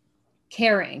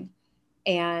caring,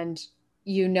 and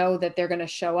you know that they're going to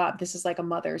show up. This is like a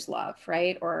mother's love,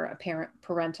 right? Or a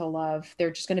parental love.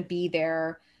 They're just going to be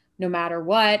there no matter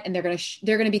what. And they're going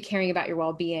to be caring about your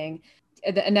well-being.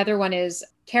 Another one is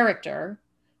character,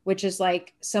 which is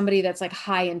like somebody that's like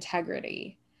high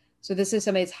integrity. So this is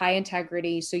somebody that's high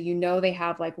integrity. So you know they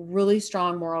have like really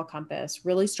strong moral compass,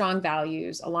 really strong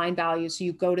values, aligned values. So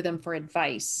you go to them for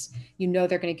advice. You know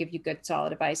they're going to give you good,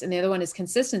 solid advice. And the other one is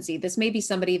consistency. This may be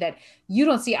somebody that you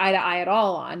don't see eye to eye at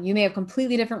all on. You may have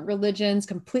completely different religions,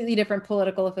 completely different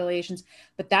political affiliations,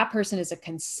 but that person is a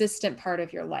consistent part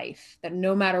of your life that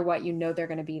no matter what, you know they're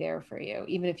going to be there for you,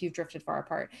 even if you've drifted far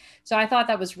apart. So I thought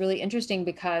that was really interesting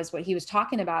because what he was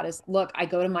talking about is, look, I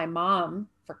go to my mom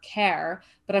for care,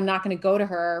 but I'm not going to go to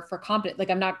her for competence. Like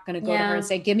I'm not going to go to her and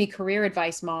say, give me career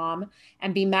advice, mom,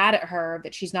 and be mad at her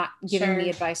that she's not giving me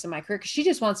advice in my career, because she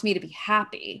just wants me to be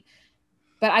happy.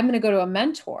 But I'm going to go to a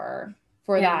mentor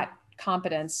for that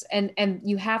competence. And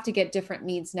you have to get different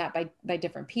needs met by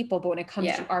different people. But when it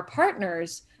comes to our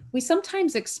partners, we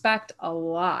sometimes expect a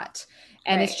lot,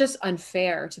 and it's just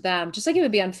unfair to them, just like it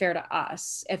would be unfair to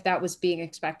us if that was being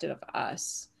expected of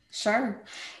us. Sure.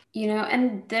 You know,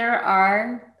 and there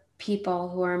are people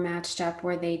who are matched up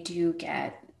where they do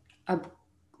get a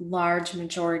large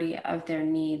majority of their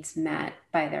needs met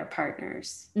by their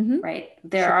partners, right?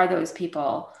 There are those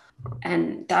people,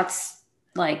 and that's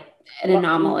like an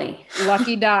anomaly.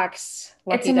 Lucky ducks.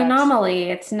 It's an anomaly.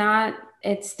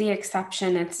 It's the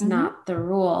exception. It's not the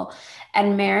rule.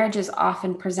 And marriage is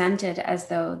often presented as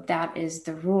though that is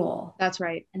the rule. That's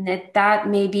right. And that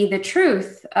may be the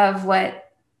truth of what,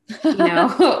 you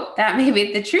know, that may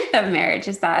be the truth of marriage,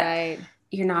 is that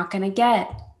you're not going to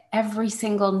get every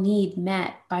single need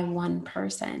met by one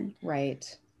person.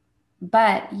 Right.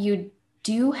 But you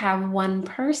do have one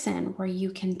person where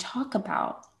you can talk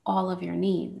about all of your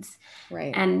needs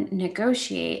and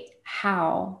negotiate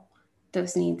how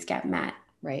those needs get met.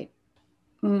 Right.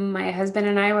 My husband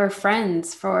and I were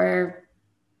friends for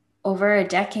over a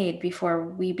decade before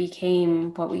we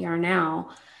became what we are now.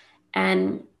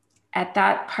 And at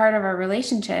that part of our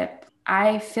relationship,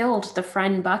 I filled the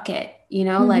friend bucket, you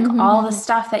know, like all the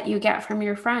stuff that you get from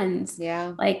your friends,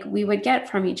 like we would get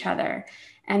from each other.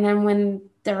 And then when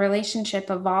the relationship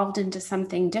evolved into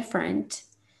something different,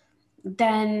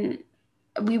 then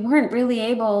we weren't really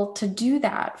able to do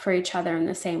that for each other in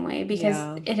the same way,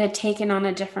 because it had taken on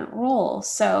a different role.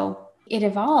 So it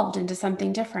evolved into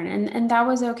something different. And that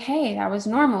was okay. That was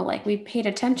normal. Like we paid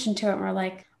attention to it. And we're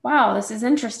like, wow, this is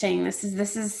interesting. This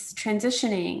is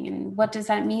transitioning. And what does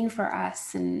that mean for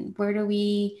us? And where do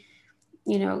we,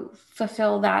 you know,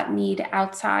 fulfill that need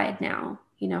outside now?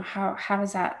 You know, how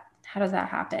does that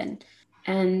happen?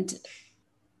 And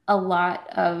a lot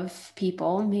of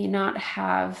people may not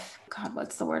have, God,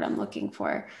 what's the word I'm looking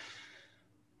for?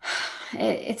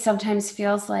 It sometimes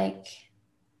feels like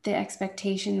the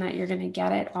expectation that you're going to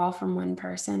get it all from one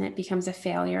person. It becomes a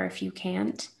failure if you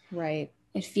can't. Right.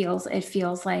 It feels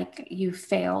like you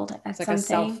failed at something. It's like a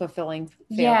self-fulfilling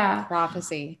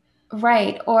prophecy.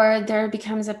 Right. Or there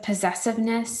becomes a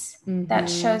possessiveness that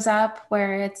shows up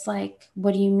where it's like,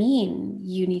 what do you mean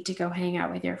you need to go hang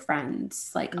out with your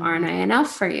friends? Like, aren't I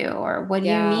enough for you? Or what do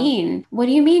you mean? What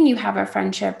do you mean you have a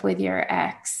friendship with your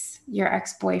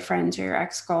ex-boyfriend or your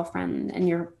ex-girlfriend,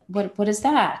 and what is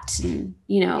that? And,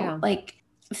 you know, like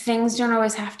things don't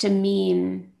always have to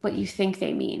mean what you think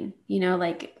they mean, you know,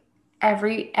 like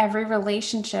every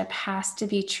relationship has to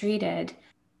be treated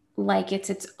like it's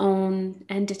its own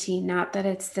entity, not that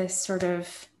it's this sort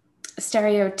of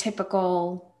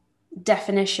stereotypical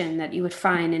definition that you would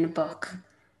find in a book.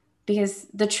 Because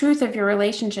the truth of your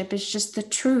relationship is just the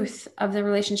truth of the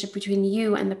relationship between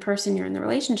you and the person you're in the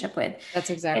relationship with. That's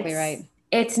exactly right.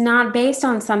 It's not based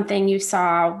on something you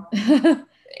saw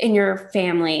in your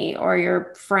family or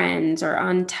your friends or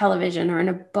on television or in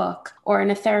a book or in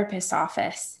a therapist's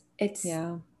office. It's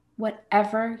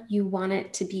whatever you want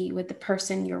it to be with the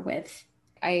person you're with.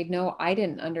 I know I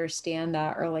didn't understand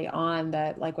that early on,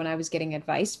 that like when I was getting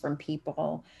advice from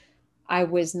people, I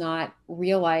was not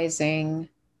realizing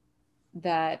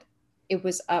that it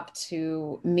was up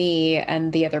to me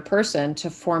and the other person to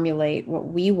formulate what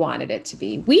we wanted it to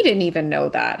be. We didn't even know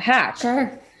that. Heck,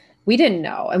 Sure. we didn't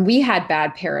know. And we had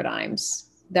bad paradigms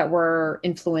that were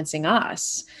influencing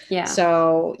us. Yeah.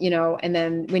 So, and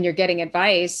then when you're getting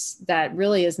advice that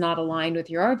really is not aligned with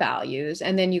your values,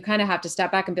 and then you kind of have to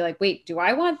step back and be like, wait, do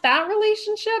I want that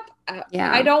relationship?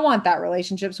 Yeah. I don't want that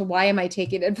relationship. So why am I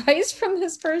taking advice from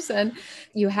this person?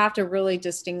 You have to really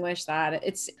distinguish that.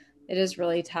 It is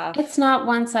really tough. It's not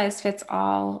one size fits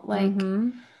all. Like,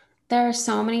 Mm-hmm. there are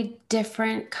so many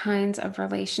different kinds of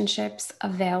relationships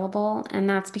available, and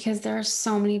that's because there are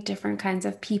so many different kinds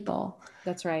of people.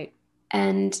 That's right.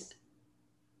 And,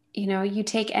 you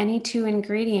take any two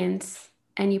ingredients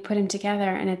and you put them together,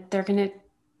 and they're going to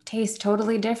taste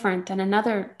totally different than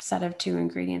another set of two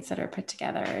ingredients that are put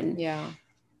together. And yeah,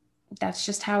 that's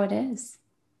just how it is.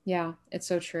 Yeah, it's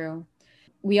so true.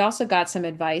 We also got some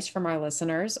advice from our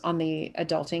listeners on the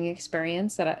adulting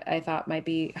experience that I thought might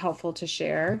be helpful to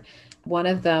share. One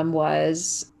of them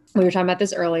was, we were talking about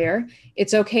this earlier.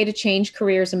 It's okay to change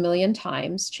careers a million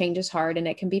times. Change is hard and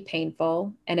it can be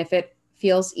painful. And if it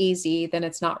feels easy, then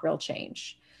it's not real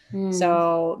change.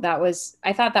 So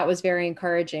I thought that was very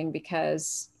encouraging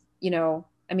because,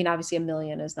 I mean, obviously a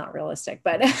million is not realistic,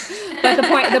 but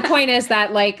the point is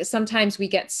that like sometimes we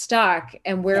get stuck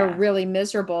and we're really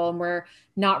miserable and we're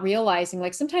not realizing,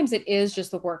 like sometimes it is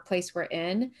just the workplace we're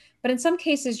in, but in some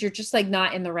cases you're just like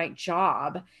not in the right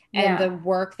job and the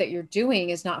work that you're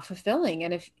doing is not fulfilling.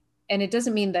 And it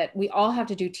doesn't mean that we all have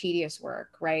to do tedious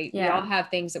work, right? We all have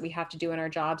things that we have to do in our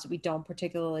jobs that we don't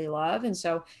particularly love. And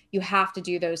so you have to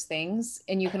do those things.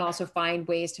 And you can also find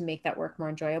ways to make that work more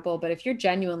enjoyable. But if you're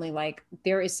genuinely like,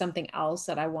 there is something else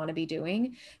that I want to be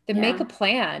doing, then make a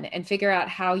plan and figure out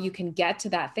how you can get to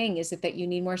that thing. Is it that you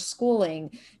need more schooling?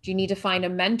 Do you need to find a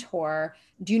mentor?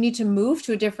 Do you need to move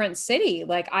to a different city?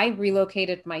 Like I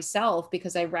relocated myself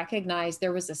because I recognized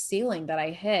there was a ceiling that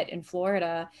I hit in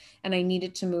Florida and I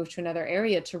needed to move to another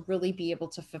area to really be able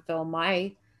to fulfill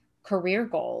my career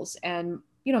goals. And,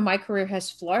 my career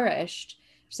has flourished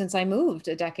since I moved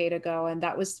a decade ago. And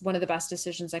that was one of the best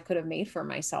decisions I could have made for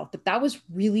myself. But that was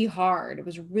really hard. It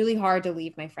was really hard to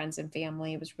leave my friends and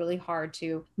family. It was really hard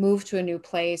to move to a new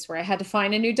place where I had to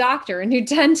find a new doctor, a new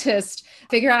dentist,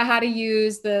 figure out how to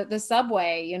use the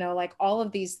subway, like all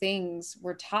of these things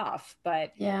were tough,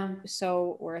 but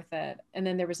so worth it. And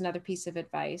then there was another piece of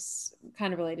advice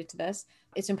kind of related to this.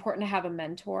 It's important to have a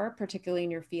mentor, particularly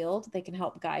in your field. They can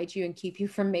help guide you and keep you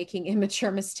from making immature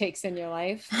mistakes in your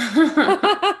life.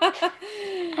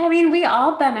 I mean, we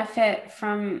all benefit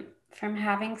from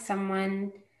having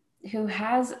someone who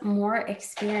has more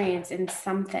experience in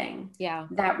something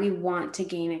that we want to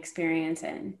gain experience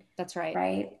in. That's right.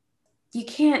 Right? You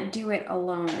can't do it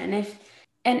alone. And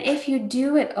if you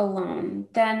do it alone,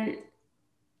 then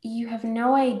you have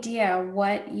no idea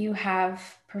what you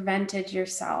have prevented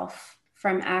yourself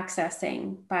from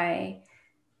accessing by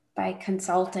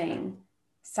consulting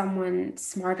someone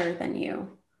smarter than you.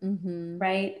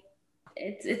 Right?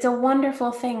 It's a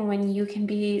wonderful thing when you can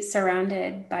be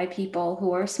surrounded by people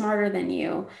who are smarter than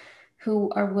you, who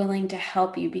are willing to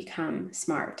help you become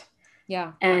smart.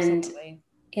 Yeah, and absolutely.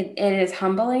 It is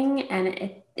humbling,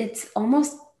 and it's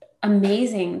almost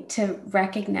amazing to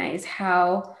recognize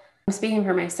how, I'm speaking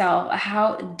for myself,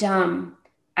 how dumb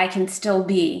I can still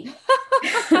be.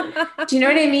 Do you know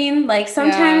what I mean? Like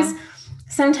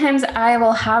sometimes I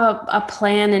will have a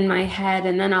plan in my head,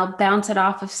 and then I'll bounce it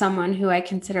off of someone who I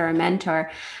consider a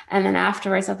mentor. And then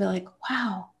afterwards I'll be like,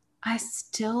 wow, I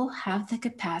still have the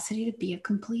capacity to be a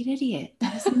complete idiot.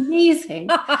 That is amazing.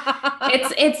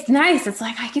 It's nice. It's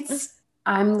like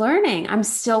I'm learning. I'm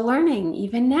still learning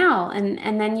even now.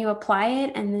 And then you apply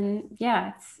it, and then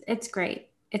it's great.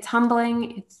 It's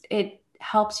humbling. It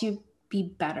helps you be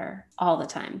better all the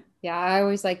time. Yeah, I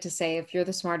always like to say, if you're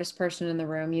the smartest person in the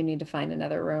room, you need to find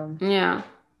another room. Yeah.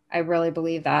 I really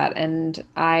believe that. And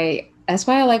that's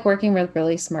why I like working with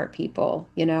really smart people,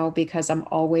 because I'm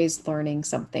always learning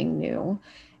something new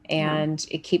and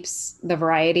it keeps the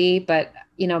variety. But,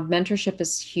 mentorship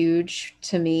is huge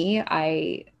to me.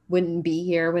 I wouldn't be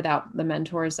here without the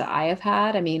mentors that I have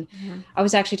had. I mean, I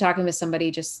was actually talking with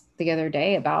somebody just the other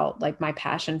day about like my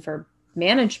passion for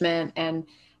management and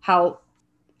how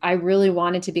I really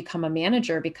wanted to become a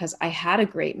manager because I had a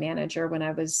great manager when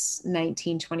I was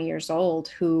 19, 20 years old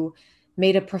who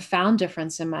made a profound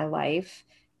difference in my life,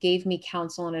 gave me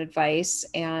counsel and advice,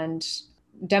 and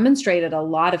demonstrated a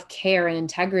lot of care and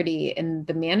integrity in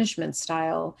the management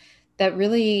style that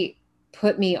really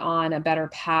put me on a better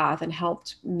path and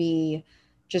helped me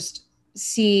just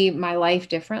see my life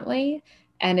differently.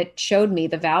 And it showed me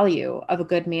the value of a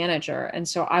good manager. And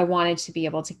so I wanted to be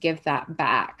able to give that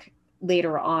back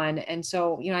later on. And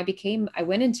so, I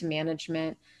went into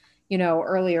management,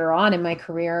 earlier on in my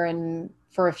career. And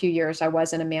for a few years, I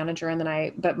wasn't a manager.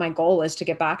 And but my goal is to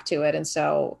get back to it. And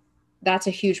so that's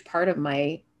a huge part of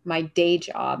my day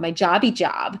job, my jobby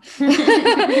job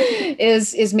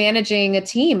is managing a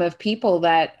team of people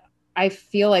that I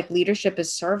feel like leadership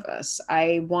is service.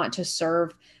 I want to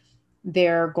serve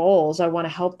their goals. I want to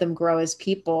help them grow as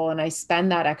people. And I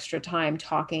spend that extra time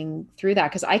talking through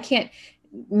that because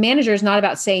manager is not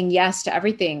about saying yes to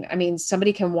everything. I mean,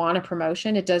 somebody can want a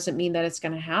promotion. It doesn't mean that it's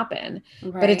going to happen,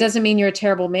 but it doesn't mean you're a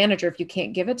terrible manager if you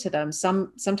can't give it to them.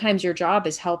 Sometimes your job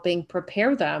is helping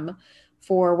prepare them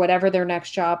for whatever their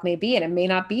next job may be. And it may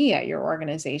not be at your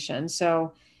organization.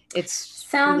 So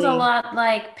sounds a lot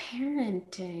like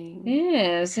parenting.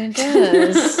 Yes, it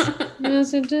does.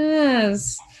 Yes, it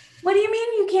does. What do you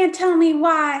mean you can't tell me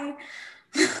why?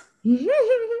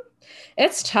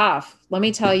 It's tough. Let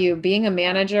me tell you, being a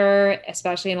manager,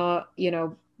 especially in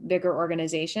a, bigger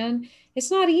organization, it's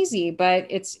not easy, but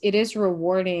it is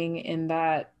rewarding in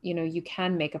that, you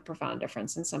can make a profound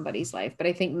difference in somebody's life. But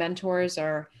I think mentors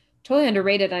are totally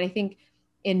underrated. And I think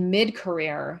in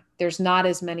mid-career, there's not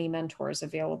as many mentors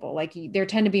available. Like there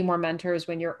tend to be more mentors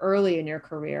when you're early in your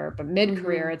career, but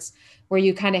mid-career, it's where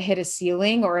you kind of hit a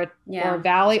ceiling or a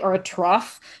valley or a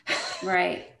trough.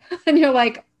 Right. And you're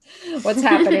like, what's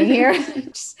happening here?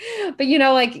 But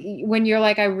like when you're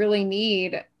like, I really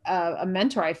need a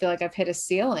mentor, I feel like I've hit a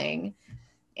ceiling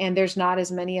and there's not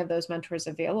as many of those mentors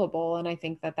available. And I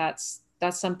think that that's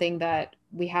something that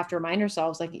we have to remind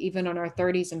ourselves, like even in our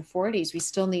 30s and 40s, we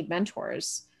still need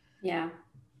mentors. Yeah.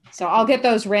 So I'll get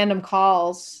those random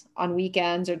calls on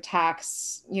weekends or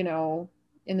texts,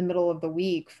 in the middle of the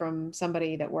week from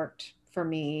somebody that worked for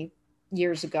me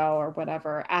years ago or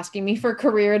whatever, asking me for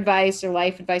career advice or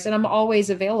life advice. And I'm always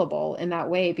available in that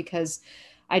way because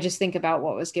I just think about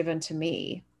what was given to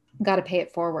me. Got to pay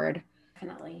it forward.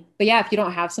 Definitely. But yeah, if you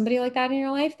don't have somebody like that in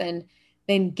your life,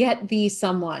 then get thee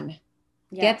someone.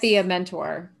 Yes. Get thee a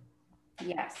mentor.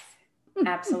 Yes,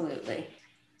 absolutely.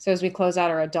 So as we close out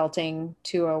our Adulting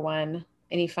 201,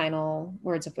 any final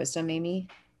words of wisdom, Amy?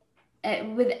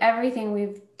 With everything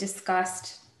we've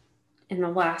discussed in the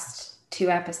last 2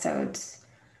 episodes,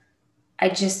 I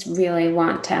just really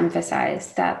want to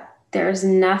emphasize that there's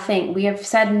nothing, we have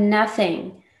said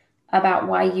nothing about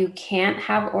why you can't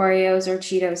have Oreos or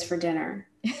Cheetos for dinner.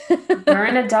 You're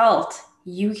an adult.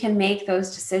 You can make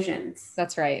those decisions.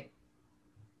 That's right.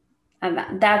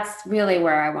 And that's really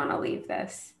where I want to leave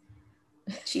this.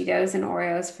 Cheetos and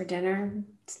Oreos for dinner.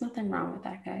 There's nothing wrong with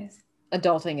that, guys.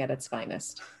 Adulting at its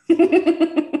finest.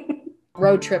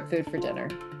 Road trip food for dinner.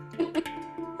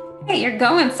 Hey, you're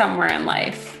going somewhere in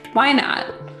life. Why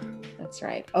not? That's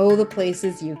right. Oh, the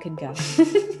places you can go.